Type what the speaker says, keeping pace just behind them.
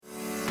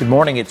Good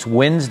morning. It's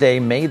Wednesday,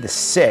 May the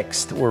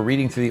 6th. We're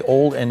reading through the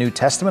Old and New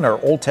Testament. Our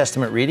Old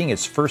Testament reading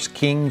is 1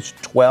 Kings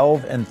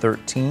 12 and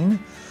 13.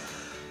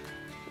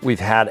 We've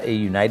had a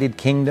united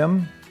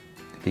kingdom,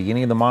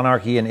 beginning of the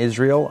monarchy in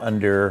Israel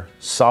under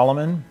Saul,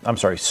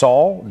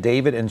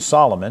 David, and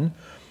Solomon.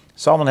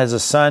 Solomon has a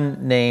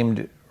son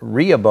named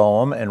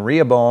Rehoboam, and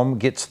Rehoboam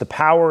gets the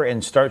power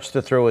and starts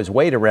to throw his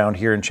weight around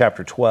here in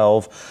chapter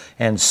 12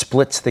 and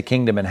splits the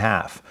kingdom in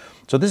half.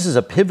 So this is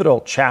a pivotal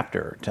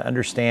chapter to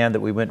understand that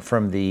we went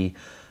from the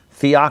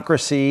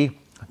theocracy,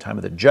 the time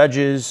of the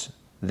judges,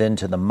 then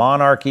to the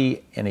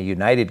monarchy and a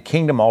united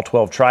kingdom, all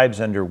 12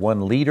 tribes under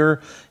one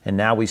leader, and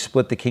now we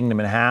split the kingdom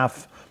in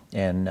half.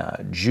 And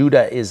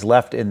Judah is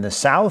left in the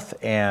south,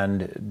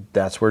 and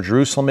that's where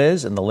Jerusalem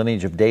is, and the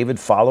lineage of David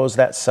follows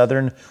that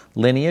southern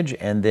lineage.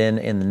 And then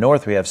in the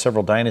north, we have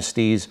several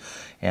dynasties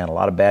and a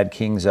lot of bad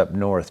kings up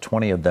north,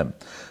 20 of them.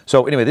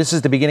 So anyway, this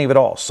is the beginning of it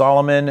all.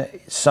 Solomon,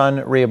 son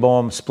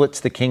Rehoboam,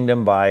 splits the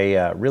kingdom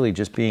by really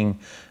just being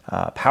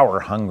power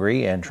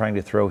hungry and trying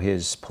to throw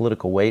his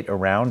political weight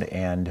around.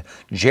 And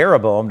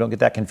Jeroboam, don't get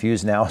that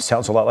confused now,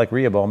 sounds a lot like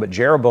Rehoboam, but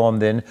Jeroboam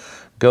then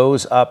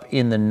goes up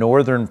in the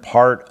northern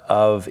part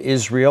of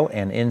Israel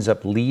and ends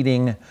up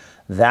leading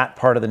that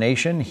part of the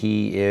nation.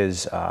 He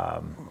is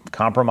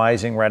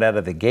compromising right out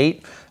of the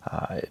gate.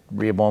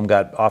 Rehoboam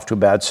got off to a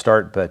bad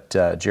start, but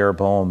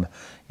Jeroboam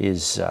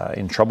is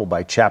in trouble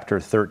by chapter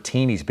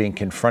 13. He's being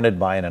confronted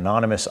by an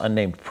anonymous,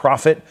 unnamed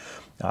prophet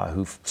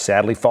who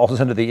sadly falls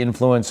under the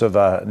influence of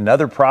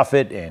another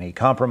prophet, and he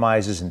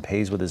compromises and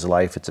pays with his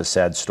life. It's a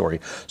sad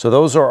story. So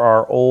those are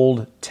our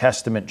Old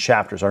Testament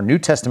chapters. Our New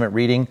Testament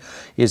reading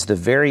is the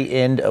very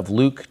end of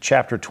Luke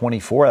chapter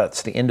 24.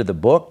 That's the end of the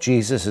book.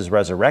 Jesus is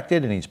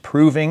resurrected, and he's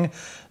proving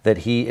that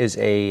he is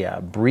a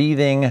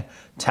breathing,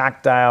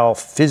 tactile,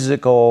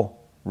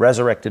 physical,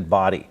 resurrected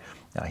body.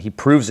 He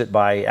proves it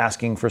by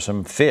asking for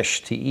some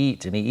fish to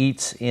eat, and he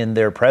eats in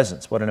their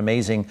presence. What an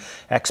amazing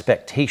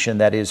expectation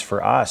that is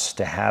for us,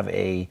 to have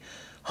a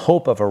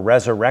hope of a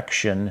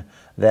resurrection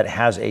that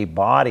has a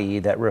body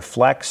that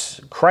reflects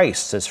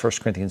Christ, as 1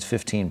 Corinthians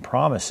 15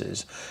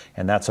 promises.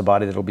 And that's a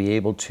body that will be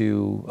able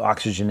to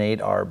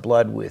oxygenate our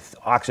blood with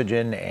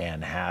oxygen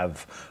and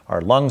have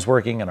our lungs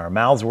working and our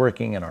mouths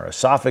working and our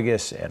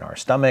esophagus and our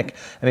stomach.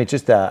 I mean,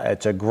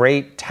 it's a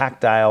great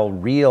tactile,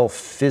 real,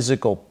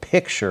 physical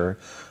picture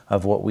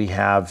of what we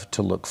have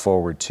to look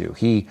forward to.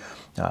 He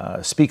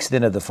speaks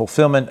then of the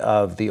fulfillment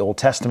of the Old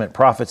Testament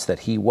prophets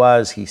that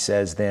he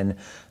says then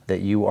that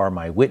you are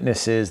my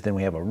witnesses. Then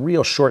we have a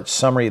real short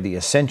summary of the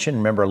ascension.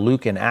 Remember,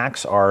 Luke and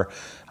Acts are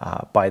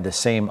by the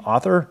same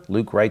author.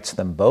 Luke writes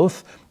them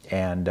both.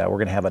 And we're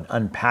going to have an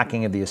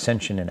unpacking of the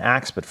ascension in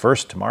Acts. But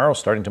first,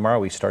 starting tomorrow,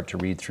 we start to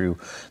read through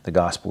the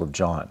Gospel of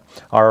John.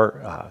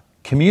 Our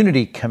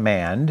community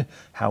command,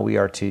 how we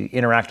are to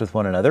interact with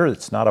one another.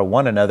 It's not a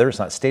one another. It's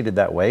not stated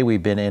that way.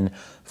 We've been in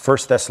 1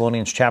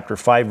 Thessalonians chapter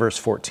 5, verse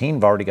 14.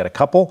 We've already got a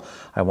couple.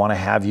 I want to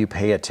have you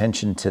pay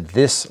attention to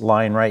this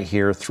line right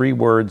here. 3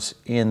 words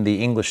in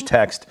the English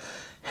text: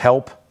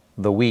 help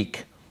the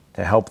weak.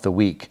 To help the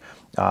weak.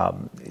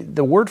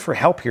 The word for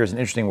help here is an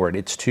interesting word.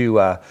 It's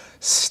to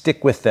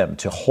stick with them,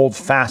 to hold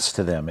fast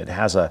to them. It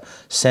has a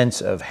sense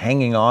of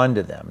hanging on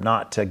to them,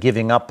 not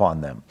giving up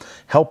on them.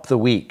 Help the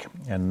weak.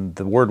 And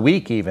the word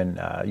weak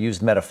even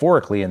used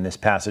metaphorically in this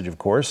passage, of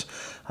course,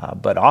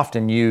 but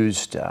often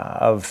used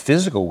of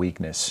physical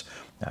weakness.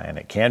 And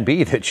it can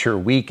be that you're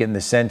weak in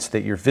the sense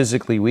that you're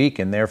physically weak,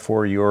 and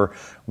therefore you're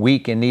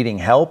weak in needing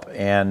help.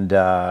 And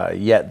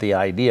yet the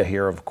idea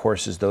here, of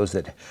course, is those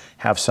that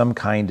have some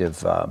kind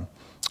of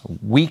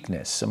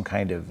weakness, some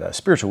kind of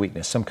spiritual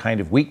weakness, some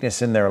kind of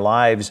weakness in their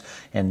lives,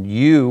 and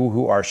you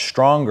who are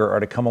stronger are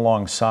to come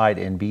alongside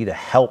and be the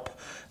help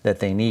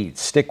that they need.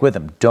 Stick with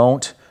them.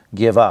 Don't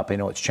give up. You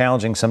know, it's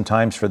challenging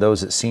sometimes for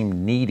those that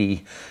seem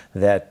needy,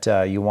 that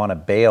you want to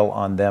bail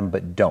on them,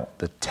 but don't.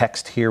 The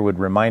text here would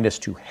remind us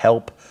to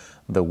help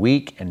the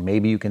weak, and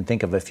maybe you can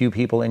think of a few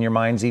people in your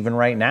minds even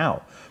right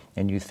now,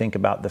 and you think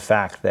about the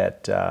fact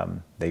that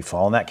they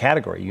fall in that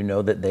category. You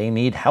know that they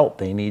need help.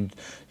 They need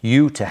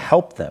you to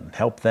help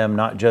them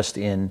not just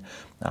in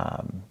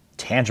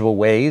tangible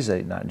ways,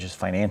 not just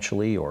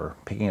financially or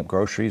picking up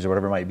groceries or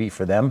whatever it might be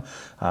for them,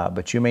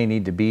 but you may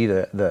need to be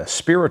the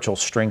spiritual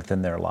strength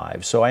in their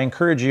lives. So I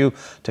encourage you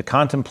to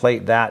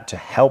contemplate that, to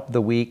help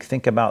the weak.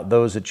 Think about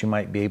those that you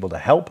might be able to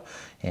help,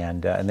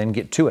 and then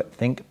get to it.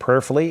 Think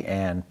prayerfully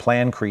and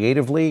plan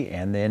creatively,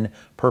 and then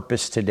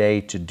purpose today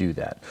to do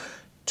that.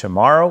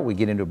 Tomorrow, we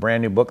get into a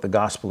brand new book, the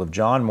Gospel of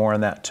John. More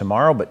on that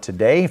tomorrow. But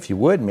today, if you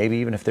would, maybe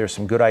even if there's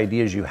some good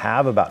ideas you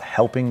have about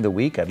helping the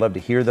weak, I'd love to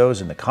hear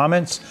those in the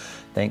comments.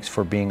 Thanks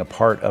for being a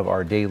part of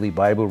our daily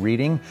Bible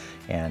reading.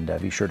 And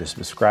be sure to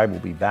subscribe. We'll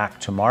be back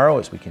tomorrow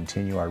as we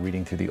continue our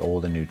reading through the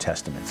Old and New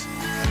Testaments.